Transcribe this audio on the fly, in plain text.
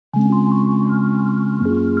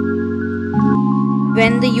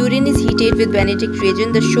When the urine is heated with Benedict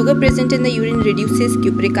reagent, the sugar present in the urine reduces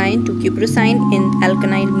cupric ion to cuprosine in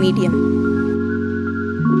alkyl medium.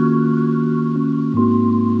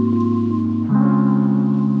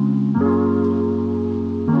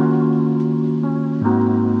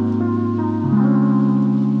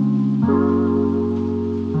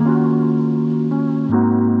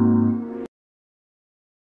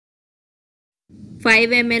 Five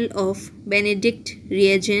ml of Benedict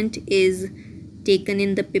reagent is taken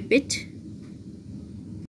in the pipette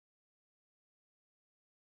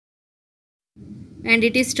and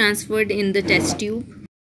it is transferred in the test tube.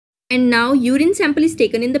 And now urine sample is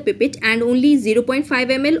taken in the pipette and only 0.5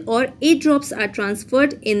 ml or 8 drops are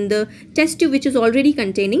transferred in the test tube, which is already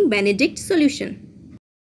containing Benedict solution.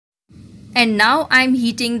 And now I am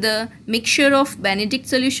heating the mixture of Benedict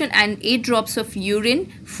solution and 8 drops of urine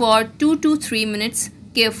for 2 to 3 minutes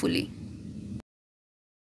carefully.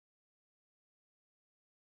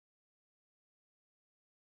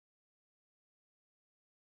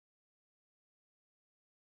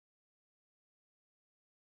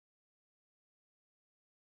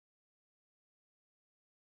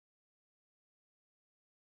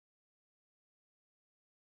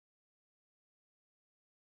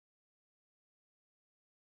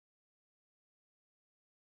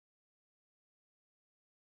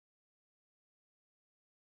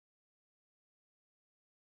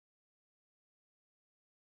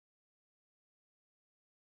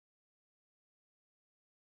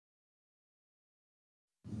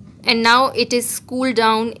 And now it is cooled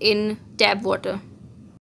down in tap water.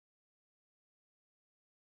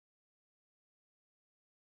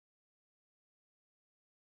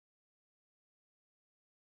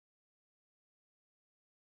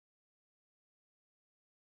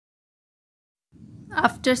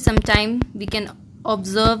 After some time, we can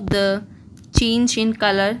observe the change in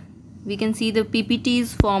color. We can see the PPT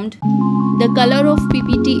is formed. The color of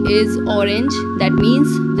PPT is orange. That means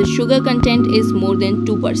the sugar content is more than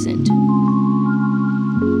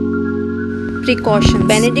 2%. Precautions.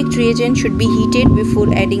 Benedict reagent should be heated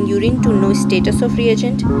before adding urine to know status of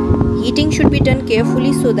reagent. Heating should be done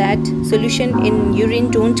carefully so that solution in urine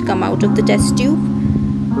don't come out of the test tube.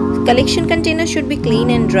 Collection container should be clean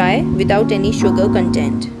and dry without any sugar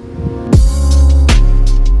content.